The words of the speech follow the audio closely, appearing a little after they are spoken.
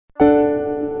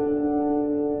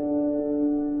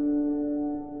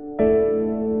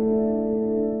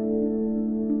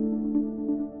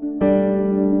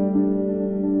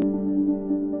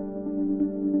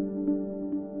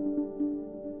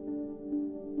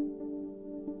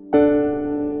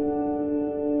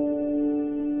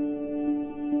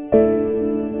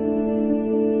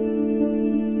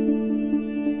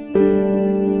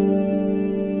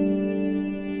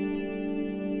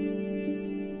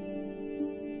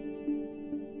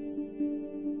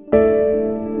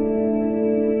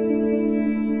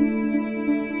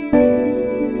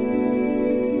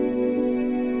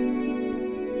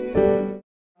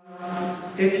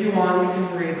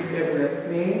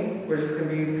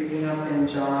picking up in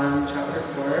John chapter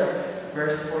 4,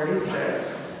 verse 46.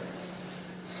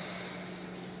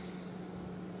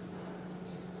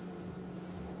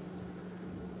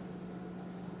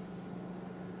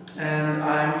 And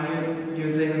I'm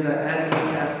using the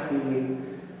NASB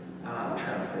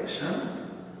translation.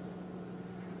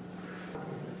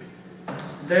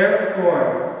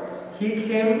 Therefore, he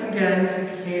came again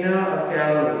to Cana of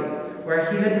Galilee,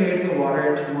 where he had made the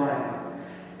water into wine.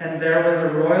 And there was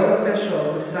a royal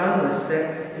official whose son was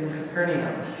sick in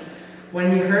Capernaum.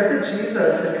 When he heard that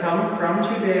Jesus had come from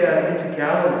Judea into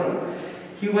Galilee,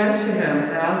 he went to him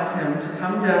and asked him to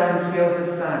come down and heal his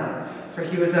son, for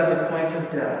he was at the point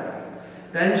of death.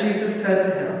 Then Jesus said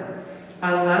to him,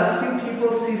 "Unless you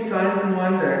people see signs and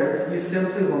wonders, you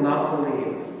simply will not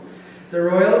believe." The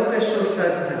royal official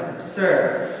said to him,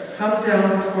 "Sir, come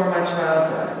down before my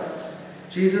child dies."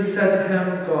 Jesus said to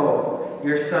him, "Go,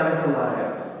 your son is alive."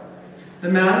 The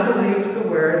man believed the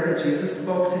word that Jesus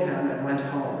spoke to him and went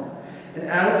home. And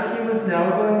as he was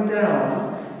now going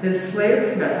down, his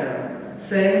slaves met him,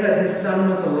 saying that his son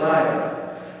was alive.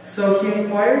 So he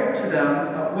inquired to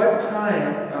them at what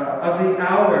time of the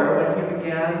hour when he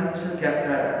began to get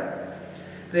better.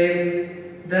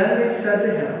 Then they said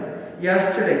to him,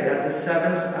 "Yesterday at the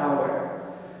 7th hour,"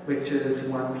 which is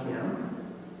 1 p.m.,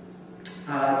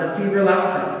 the fever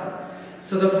left him.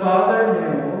 So the father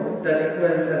knew that it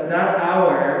was at that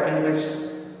hour in which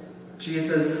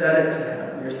Jesus said it to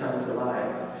him, "Your son is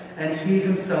alive." And he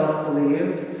himself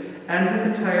believed, and his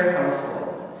entire household.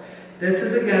 This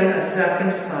is again a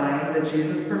second sign that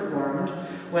Jesus performed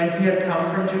when he had come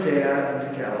from Judea into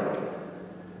Galilee.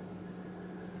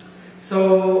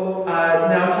 So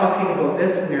now talking about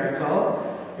this miracle,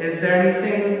 is there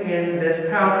anything in this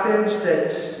passage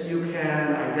that you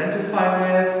can identify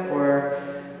with or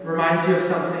reminds you of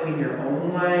something in your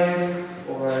own life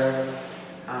or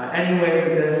any way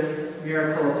that this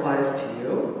miracle applies to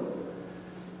you?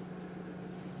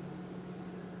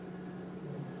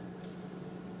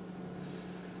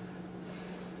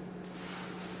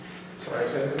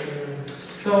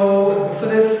 So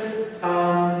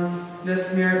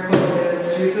this miracle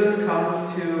is Jesus comes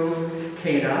to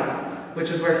Cana, which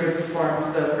is where he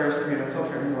performed the first miracle,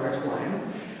 turning water to wine.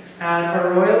 And a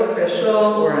royal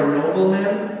official or a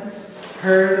nobleman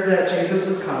heard that Jesus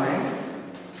was coming.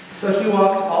 So he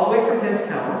walked all the way from his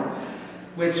town,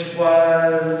 which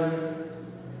was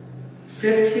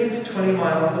 15 to 20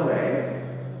 miles away.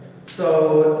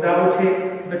 So that would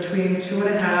take between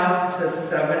 2.5 to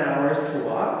 7 hours to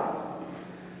walk.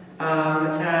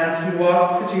 And he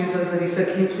walked to Jesus and he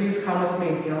said, "Can you please come with me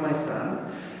and heal my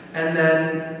son?" And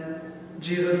then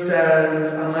Jesus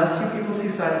says, "Unless you people see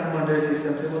signs and wonders, you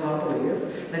simply will not believe."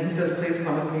 And he says, "Please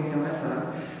come with me and heal my son."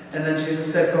 And then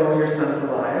Jesus said, "Go, your son is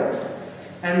alive."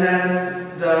 And then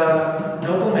the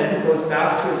nobleman goes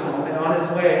back to his home, and on his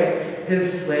way,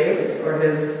 his slaves, or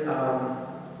his,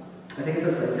 I think it's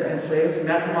his slaves, his slaves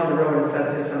met him on the road and said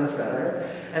that his son is better.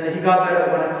 And that he got better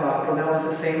at 1 o'clock, and that was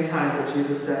the same time that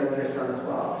Jesus said, "Your son is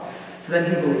well." So then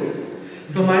he believes.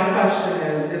 So my question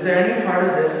is there any part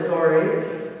of this story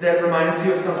that reminds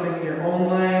you of something in your own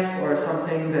life, or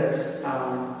something that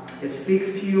it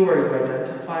speaks to you or you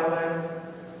identify with?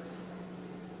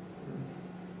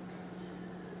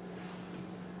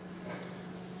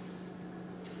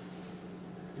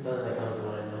 Nothing that comes to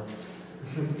mind, no.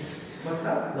 What's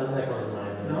that? Nothing that comes to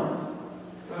mind, no.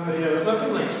 Yeah, there's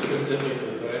nothing like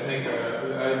specifically, but I think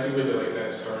I do really like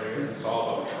that story because it's all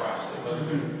about trust. It wasn't.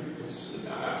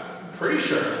 I'm pretty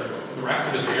sure the rest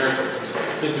of his miracles was like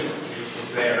physical. Jesus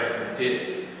was there and did it.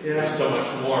 Yeah. It was so much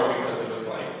more because it was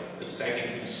like the second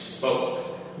he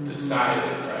spoke, decided,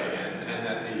 right, and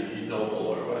that the noble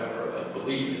or whatever like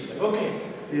believed. It's like okay,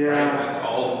 right, that's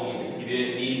all he needed. He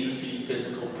didn't need to see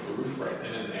physical proof right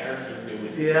then and there. He knew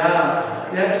it.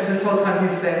 Yeah. This whole time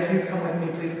he's saying, "Please come with me,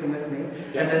 please come with me."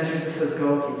 Yeah. And then Jesus says, "Go,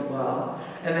 he's well."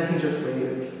 And then he just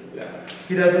leaves. Yeah.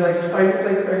 He doesn't are you sure?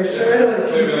 Yeah.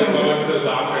 Like, maybe like going to the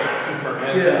doctor and asking for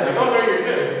medicine. Yeah. It's like, "Oh no, you're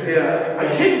good." Yeah. I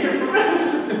came here for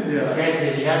medicine. Yeah.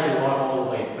 Granted, you have to walk all the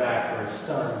way back for his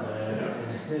son, but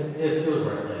it was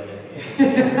worth it.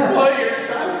 Well, your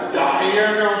son's dying.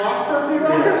 You're gonna walk for a few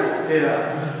hours.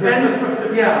 Yeah.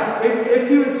 And yeah, if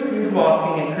he was speed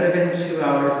walking, it could have been 2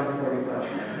 hours and 45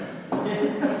 minutes.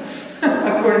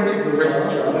 According to Google.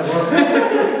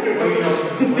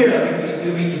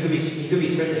 He could be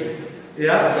sprinting.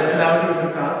 Yeah, so that would be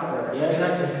even faster. Yeah,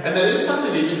 exactly. And then it's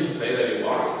something to even just say that he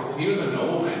walked, because if he was a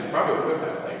nobleman, he probably would have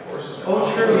had like horses.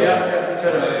 Oh, true. Yeah. So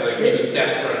like he was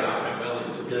desperate enough and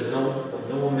willing to. There's no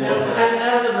nobleman.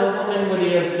 As a nobleman, would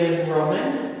he have been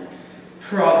Roman?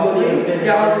 Probably.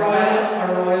 Yeah,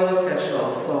 a royal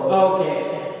official. So. Okay.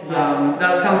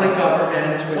 That sounds like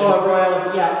government. Which Or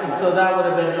royal, yeah. So that would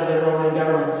have been of the Roman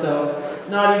government. So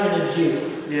not even a Jew.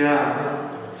 Yeah.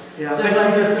 Just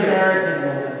like the Samaritan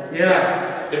woman. Yeah.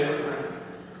 It's different, right?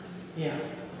 Yeah.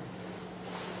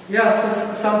 Yeah, so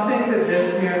something that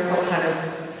this miracle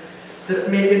that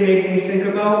made me think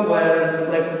about was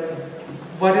like,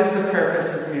 what is the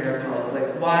purpose of miracles?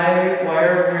 Like, why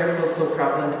are miracles so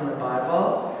prevalent in the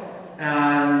Bible?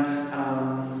 And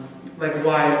what is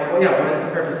the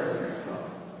purpose of a miracle?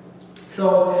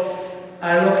 So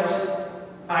I looked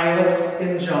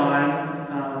in John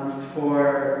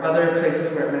for other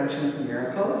places where it mentions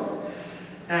miracles.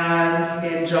 And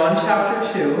in John chapter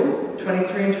 2,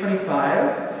 23 and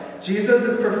 25, Jesus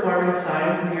is performing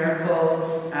signs and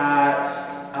miracles at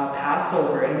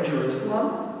Passover in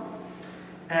Jerusalem.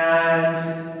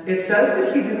 And it says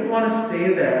that he didn't want to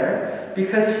stay there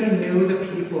because he knew the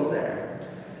people there.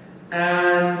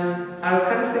 And I was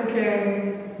kind of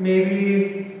thinking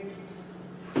maybe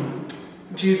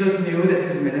Jesus knew that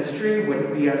his ministry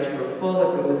wouldn't be as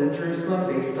fruitful if it was in Jerusalem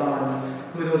based on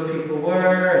who those people were.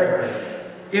 Or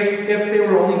if they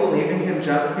were only believing him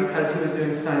just because he was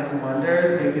doing signs and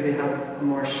wonders, maybe they had a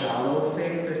more shallow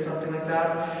faith or something like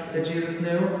that Jesus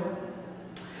knew.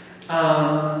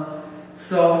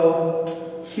 So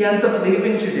he ends up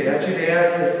leaving Judea. Judea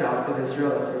is the south of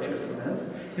Israel, that's where Jerusalem is.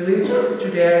 He leaves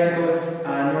Judea and goes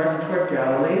north toward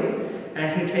Galilee,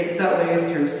 and he takes that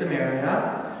way through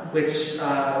Samaria, which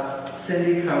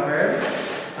Cindy covered.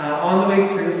 On the way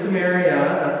through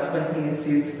Samaria, that's when he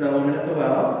sees the woman at the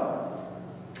well.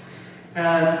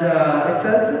 And it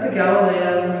says that the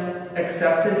Galileans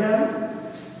accepted him.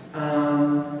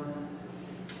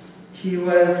 He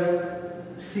was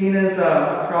seen as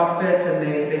a prophet, and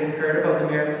they had heard about the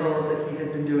miracles that he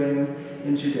had been doing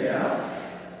in Judea.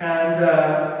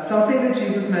 And something that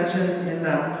Jesus mentions in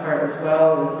that part as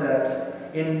well is that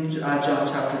in John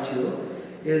chapter 2,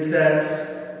 is that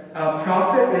a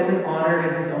prophet isn't honored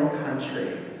in his own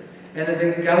country. And that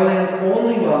the Galileans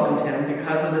only welcomed him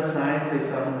because of the signs they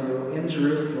saw him do in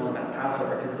Jerusalem at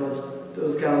Passover, because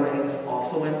those Galileans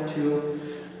also went to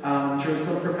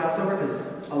Jerusalem for Passover,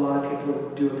 because a lot of people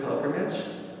would do a pilgrimage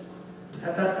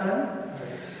at that time.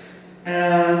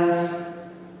 And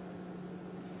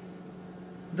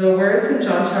the words in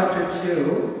John chapter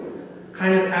 2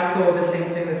 kind of echo the same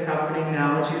thing that's happening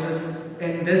now.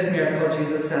 In this miracle,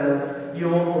 Jesus says, "You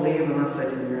won't believe unless I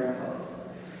do miracles."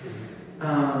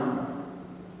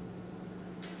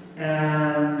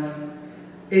 And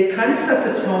it kind of sets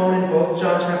a tone in both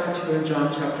John chapter 2 and John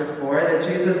chapter 4 that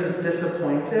Jesus is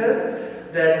disappointed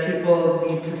that people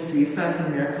need to see signs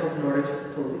and miracles in order to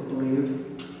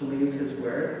believe his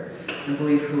word and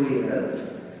believe who he is.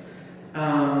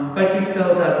 But he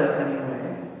still does it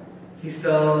anyway. He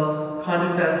still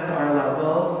condescends to our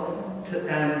level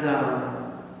and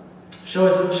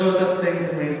shows us things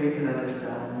in ways we can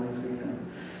understand, in ways we can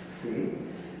see.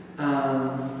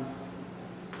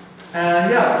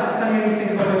 And yeah, it just kind of made me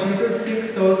think about how Jesus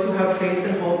seeks those who have faith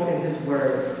and hope in his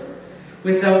words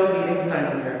without needing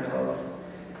signs and miracles.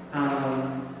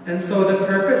 And so the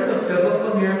purpose of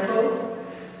biblical miracles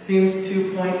seems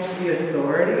to point to the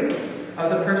authority of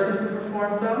the person who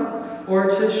performed them, or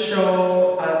to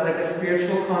show like a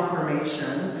spiritual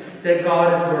confirmation that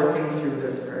God is working through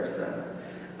this person.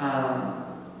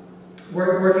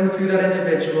 Working through that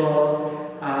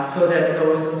individual so that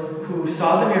those who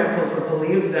saw the miracles would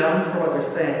believe them for what they're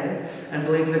saying and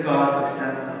believe the God who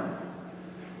sent them.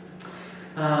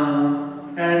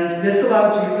 And this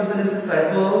allowed Jesus and his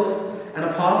disciples and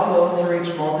apostles to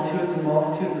reach multitudes and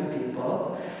multitudes of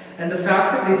people. And the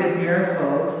fact that they did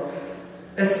miracles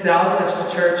established a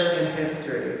church in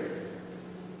history,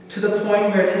 to the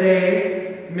point where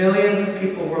today millions of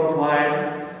people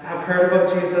worldwide have heard about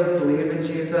Jesus, believe in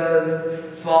Jesus,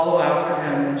 follow after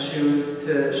him, and choose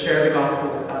to share the gospel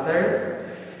with others.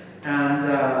 And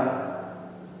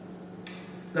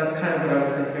that's kind of what I was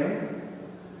thinking.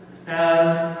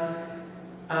 And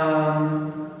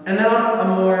then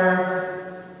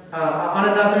on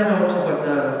another note of what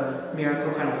the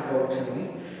miracle kind of spoke to me,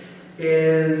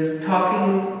 is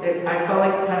I felt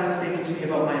like kind of speaking to me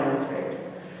about my own faith.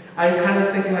 I kind of was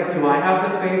thinking, like, do I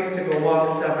have the faith to go walk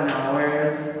 7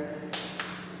 hours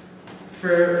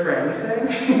for anything?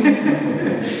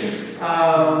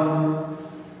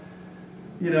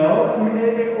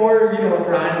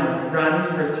 Run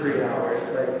for 3 hours,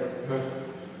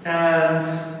 and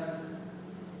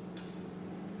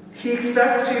he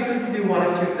expects Jesus to do one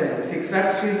of two things. He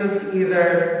expects Jesus to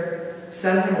either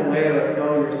send him away, like,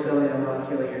 no, you're silly, I'm not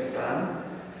healing your son.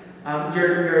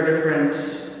 You're a different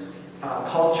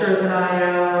culture than I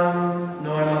am.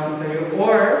 No, I'm not healing you.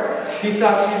 Or He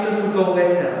thought Jesus would go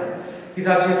with him. He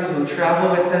thought Jesus would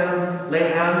travel with him,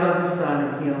 lay hands on his son,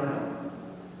 and heal him.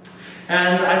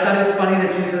 And I thought it's funny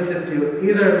that Jesus didn't do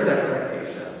either of his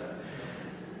expectations.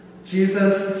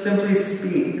 Jesus simply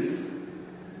speaks.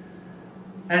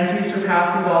 And he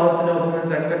surpasses all of the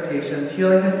nobleman's expectations,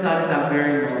 healing his son in that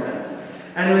very moment.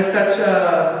 And it was such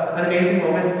an amazing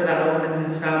moment for that nobleman and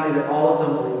his family that all of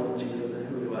them believed in Jesus and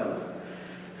who he was.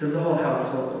 It says the whole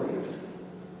household believed.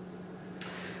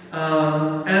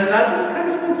 And that just kind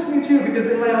of spoke to me too, because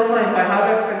in my own life I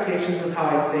have expectations of how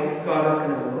I think God is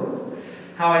going to move,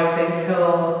 how I think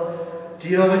he'll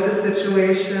deal with the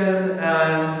situation,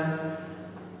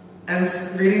 and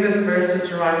reading this verse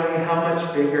just reminded me how much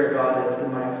bigger God is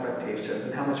than my expectations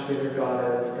and how much bigger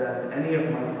God is than any of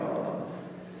my problems.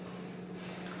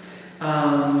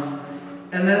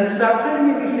 And then so that kind of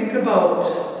made me think about,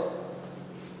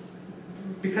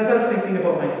 because I was thinking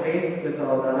about my faith with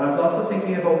all that, I was also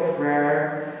thinking about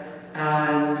prayer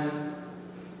and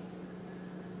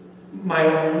my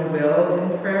own will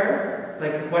in prayer.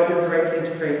 Like, what is the right thing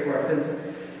to pray for? Because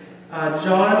 1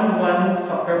 John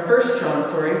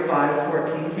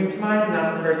 5:14 came to mind, and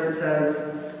that's the verse that says,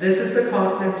 "This is the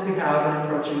confidence we have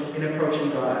in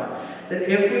approaching God, that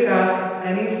if we ask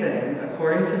anything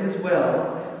according to his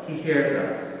will, he hears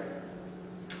us."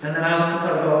 And then I also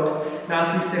thought about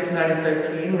Matthew 6:9 and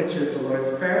 13, which is the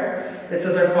Lord's Prayer. It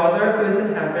says, "Our Father who is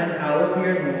in heaven, hallowed be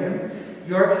your name.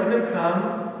 Your kingdom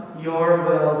come, your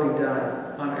will be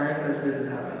done, on earth as it is in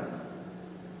heaven."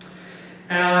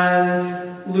 And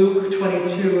Luke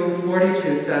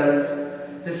 22:42 says,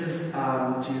 this is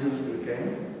Jesus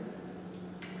speaking,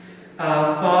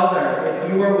 "Father, if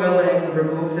you are willing,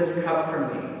 remove this cup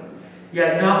from me.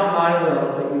 Yet not my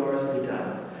will, but yours be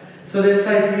done." So this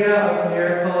idea of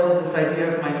miracles and this idea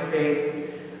of my faith,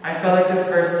 I felt like this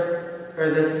verse, or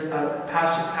this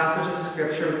passage of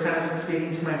scripture was kind of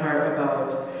speaking to my heart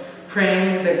about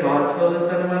praying that God's will is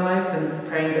done in my life and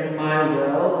praying that my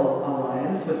will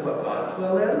aligns with what God's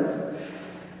will is.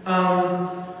 And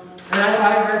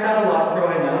I heard that a lot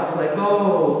growing up, like,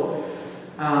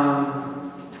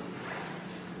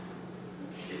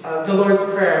 the Lord's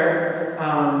Prayer,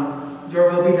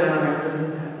 your will be done on earth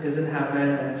as in heaven,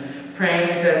 and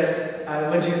praying that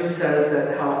when Jesus says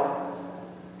that how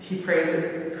he prays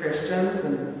that Christians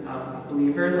and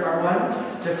believers are one,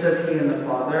 just as he and the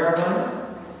Father are one.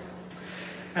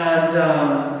 And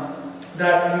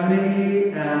that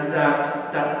unity and that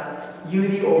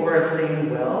unity over a same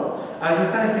will, I was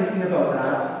just kind of thinking about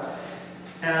that.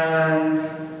 And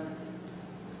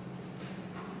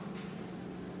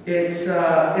it's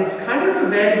kind of a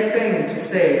vague thing to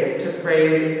say, to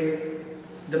pray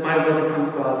that my will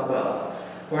becomes God's will,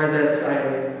 or that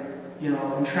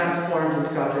I'm transformed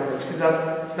into God's image, because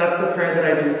that's the prayer that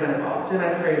I do kind of often.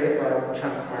 I pray that God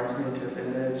transforms me into his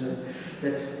image, and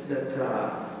that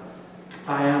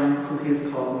I am who he has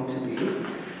called me to be.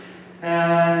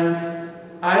 And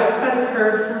I've kind of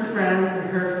heard from friends and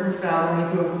heard from family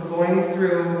who are going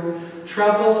through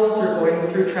troubles or going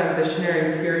through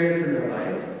transitionary periods in their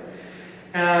life.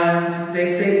 And they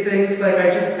say things like,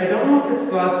 I don't know if it's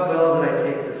God's will that I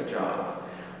take this job.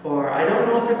 Or I don't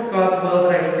know if it's God's will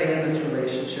that I stay in this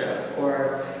relationship.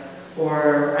 Or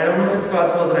I don't know if it's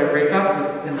God's will that I break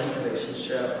up in this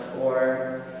relationship.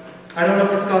 Or I don't know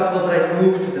if it's God's will that I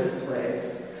move to this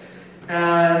place.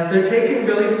 And they're taking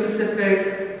really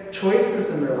specific choices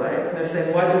in their life. And they're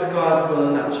saying, what is God's will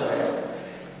in that choice?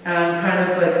 And kind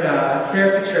of like a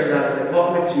caricature of that is like,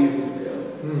 what would Jesus do?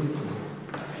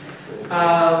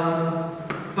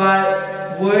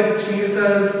 But would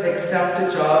Jesus accept a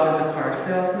job as a car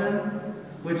salesman?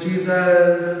 Would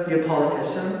Jesus be a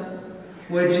politician?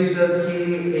 Would Jesus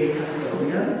be a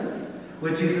custodian?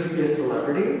 Would Jesus be a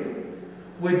celebrity?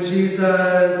 Would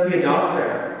Jesus be a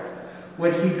doctor?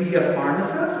 Would he be a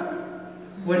pharmacist?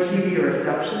 Would he be a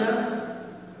receptionist?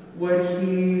 Would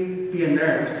he be a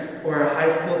nurse, or a high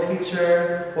school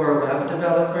teacher, or a web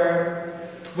developer?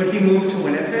 Would he move to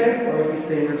Winnipeg, or would he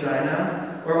stay in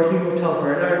Regina? Or would he move to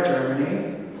Alberta or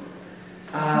Germany?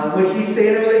 Would he stay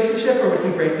in a relationship, or would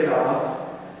he break it off?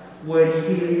 Would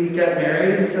he get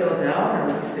married and settle down, or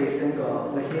would he stay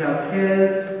single? Would he have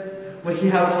kids? Would he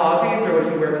have hobbies, or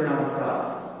would he work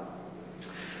nonstop?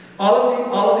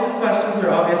 All of these questions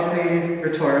are obviously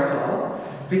rhetorical,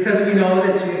 because we know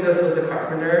that Jesus was a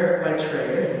carpenter by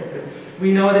trade.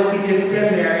 We know that he didn't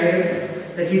get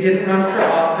married, that he didn't run for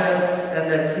office, and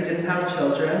that he didn't have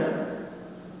children,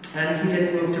 and he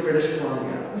didn't move to British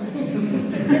Columbia.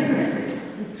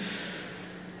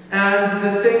 And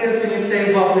the thing is, when you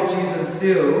say, what would Jesus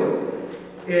do,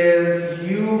 is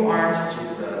you aren't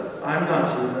Jesus. I'm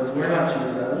not Jesus. We're not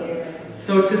Jesus.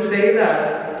 So to say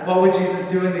that, what would Jesus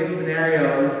do in these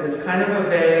scenarios is kind of a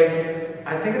vague,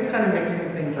 I think it's kind of mixing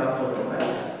things up a little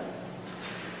bit.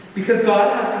 Because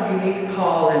God has a unique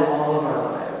call in all of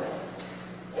our lives.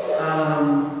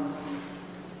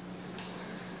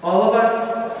 All of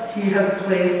us, He has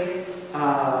placed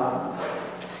a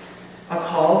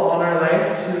call on our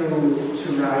life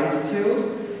to rise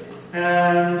to.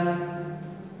 And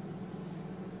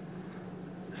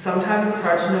sometimes it's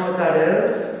hard to know what that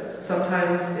is.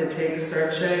 Sometimes it takes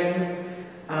searching.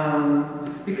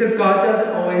 Because God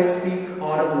doesn't always speak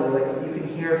audibly, like you can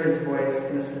hear His voice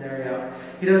in a scenario.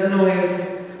 He doesn't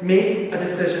always make a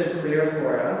decision clear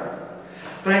for us.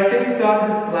 But I think God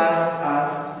has blessed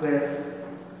us with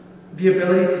the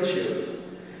ability to choose.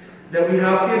 That we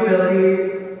have the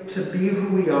ability to be who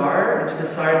we are and to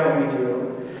decide what we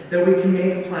do. That we can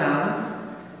make plans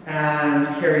and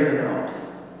carry them out.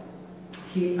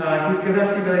 He's given us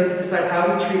the ability to decide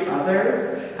how we treat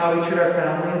others, how we treat our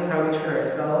families, how we treat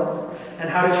ourselves, and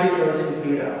how to treat those who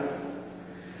hate us.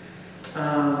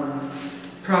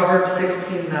 Proverbs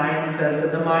 16:9 says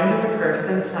that the mind of a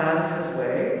person plans his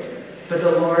way, but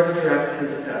the Lord directs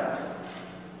his steps.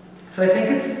 So I think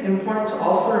it's important to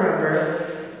also remember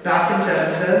back in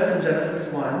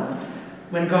Genesis 1,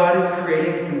 when God is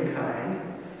creating humankind,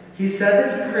 He said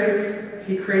that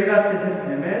He created us in His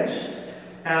image,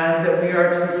 and that we are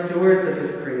to be stewards of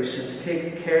His creation, to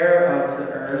take care of the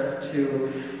earth,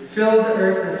 to fill the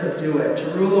earth and subdue it, to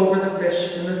rule over the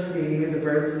fish in the sea, the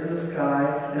birds in the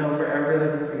sky, and over every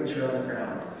living creature on the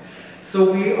ground.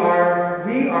 So we are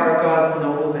God's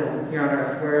noblemen here on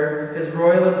earth. We're His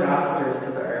royal ambassadors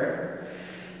to the earth,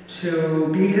 to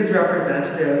be His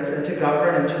representatives and to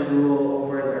govern and to rule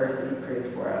over the earth that He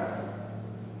created for us.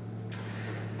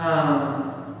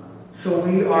 So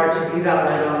we are to be that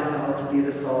light on the hill, to be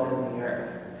the salt in the earth.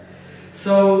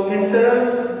 So instead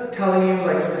of telling you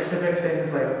like specific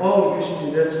things like, oh, you should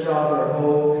do this job, or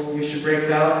oh, you should break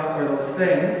up, or those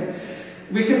things,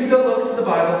 we can still look to the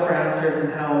Bible for answers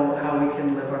and how we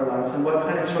can live our lives and what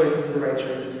kind of choices are the right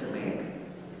choices to make.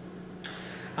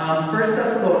 1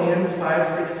 Thessalonians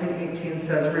 5:16-18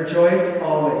 says, "Rejoice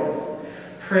always,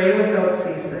 pray without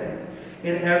ceasing,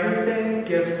 in everything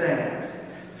give thanks,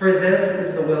 for this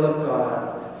is the will of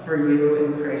God for you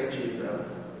in Christ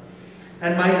Jesus."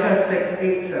 And Micah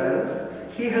 6:8 says,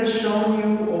 "He has shown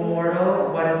you, O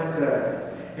mortal, what is good.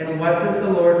 And what does the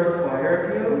Lord require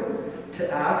of you?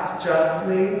 To act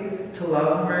justly, to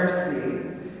love mercy,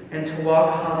 and to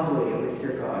walk humbly with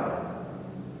your God."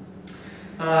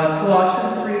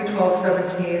 Colossians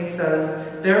 3:12-17 says,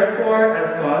 "Therefore,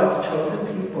 as God's chosen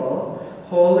people,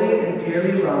 holy and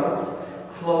dearly loved,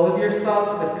 clothe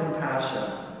yourself with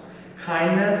compassion,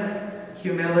 kindness,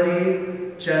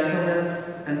 humility,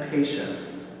 gentleness, and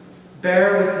patience.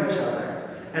 Bear with each other,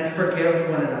 and forgive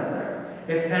one another,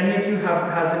 if any of you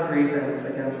has a grievance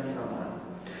against someone.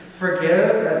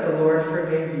 Forgive as the Lord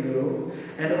forgave you,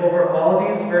 and over all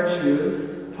these virtues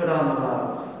put on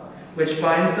love, which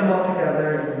binds them all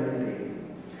together in unity.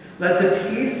 Let the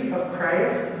peace of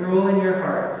Christ rule in your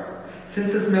hearts,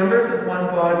 since as members of one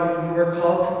body you were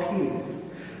called to peace,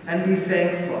 and be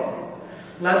thankful.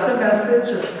 Let the message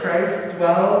of Christ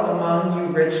dwell among you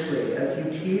richly, as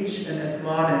you teach and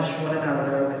admonish one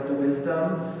another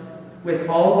with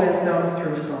all wisdom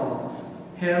through psalms,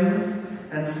 hymns,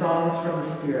 and songs from the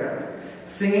Spirit,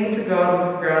 singing to God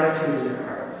with gratitude in your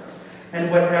hearts.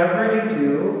 And whatever you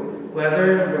do,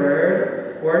 whether in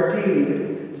word or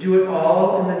deed, do it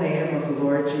all in the name of the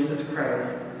Lord Jesus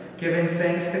Christ, giving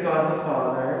thanks to God the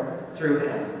Father through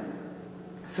Him."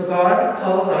 So God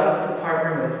calls us to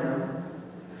partner with Him,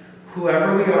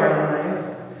 whoever we are in life,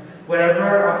 whatever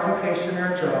our occupation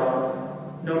or job,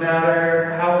 no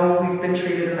matter how we've been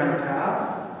treated in our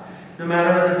past, no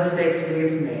matter the mistakes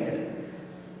we've made.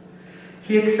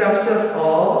 He accepts us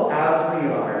all as we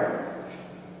are,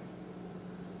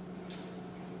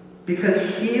 because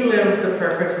He lived the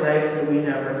perfect life that we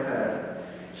never could.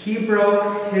 He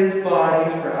broke His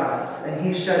body for us, and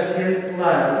He shed His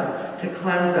blood to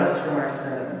cleanse us from our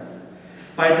sins,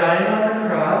 by dying on the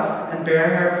cross and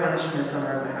bearing our punishment on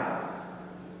our behalf.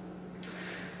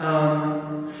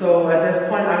 So at this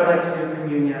point, I would like to do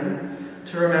communion,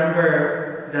 to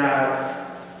remember that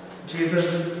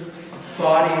Jesus'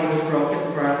 body was broken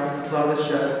for us and His blood was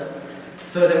shed,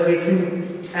 so that we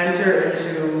can enter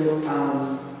into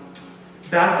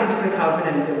back into the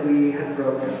covenant that we had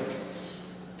broken.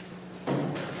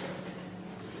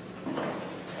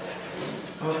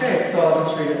 Okay, so I'll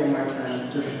just read it one more time,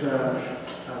 just the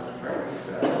part He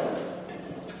says.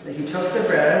 That He took the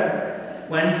bread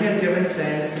when He had given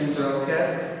thanks and broke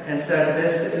it, and said,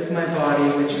 "This is my body,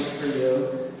 which is for you.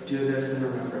 Do this in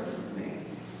remembrance of me.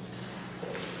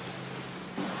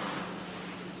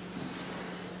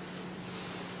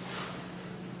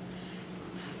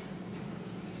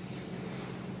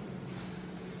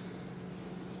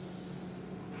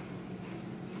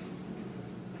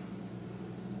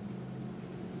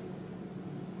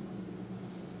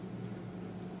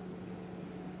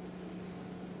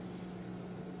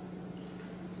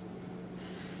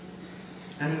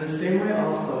 And in the same way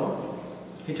also,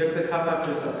 he took the cup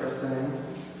after supper, saying,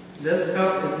 "This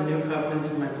cup is the new covenant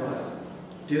in my blood.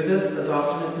 Do this as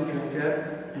often as you drink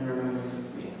it in remembrance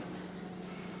of me."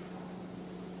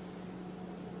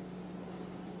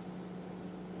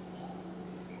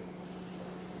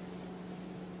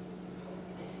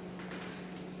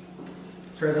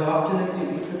 For as often as you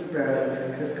eat this bread and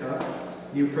drink this cup,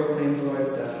 you proclaim the Lord's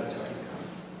death until he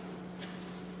comes.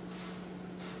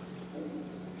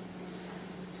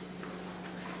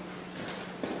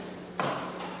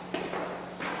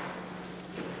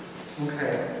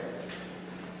 Okay.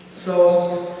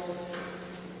 So,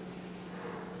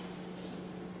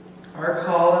 our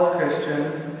call as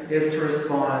Christians is to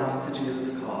respond to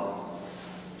Jesus' call.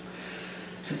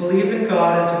 To believe in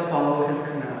God and to follow his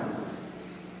commands.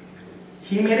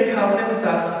 He made a covenant with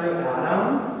us through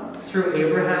Adam, through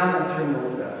Abraham, and through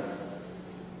Moses.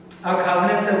 A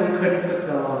covenant that we couldn't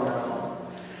fulfill on our own.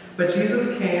 But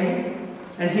Jesus came,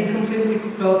 and he completely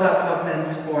fulfilled that covenant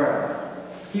for us.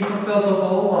 He fulfilled the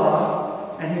whole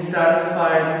law, and he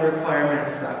satisfied the requirements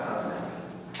of that covenant.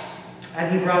 And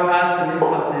he brought us a new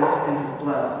covenant in his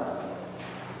blood.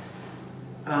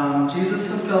 Jesus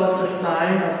fulfills the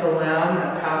sign of the Lamb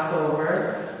at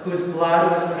Passover, whose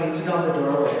blood was painted on the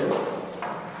doorways,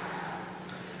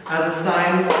 as a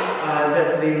sign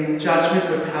that the judgment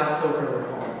would pass over their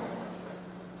homes.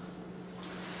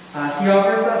 He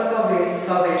offers us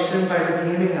salvation by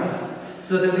redeeming us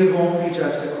so that we won't be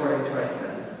judged according to our sin.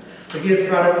 But he has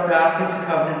brought us back into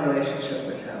covenant relationship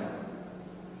with him.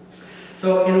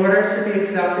 So in order to be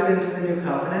accepted into the new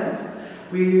covenant,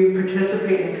 we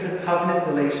participate in covenant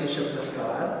relationship with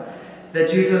God that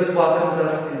Jesus welcomes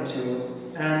us into.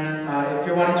 And if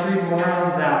you're wanting to read more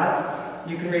on that,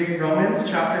 you can read Romans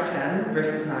chapter 10,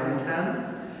 verses 9 and 10,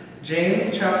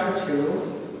 James chapter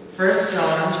 2, 1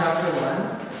 John chapter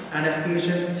 1, and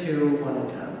Ephesians 2, 1 and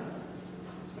 10.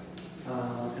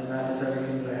 And that is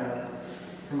everything that I have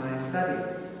for my study.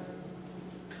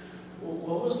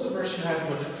 What was the verse you had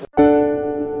before?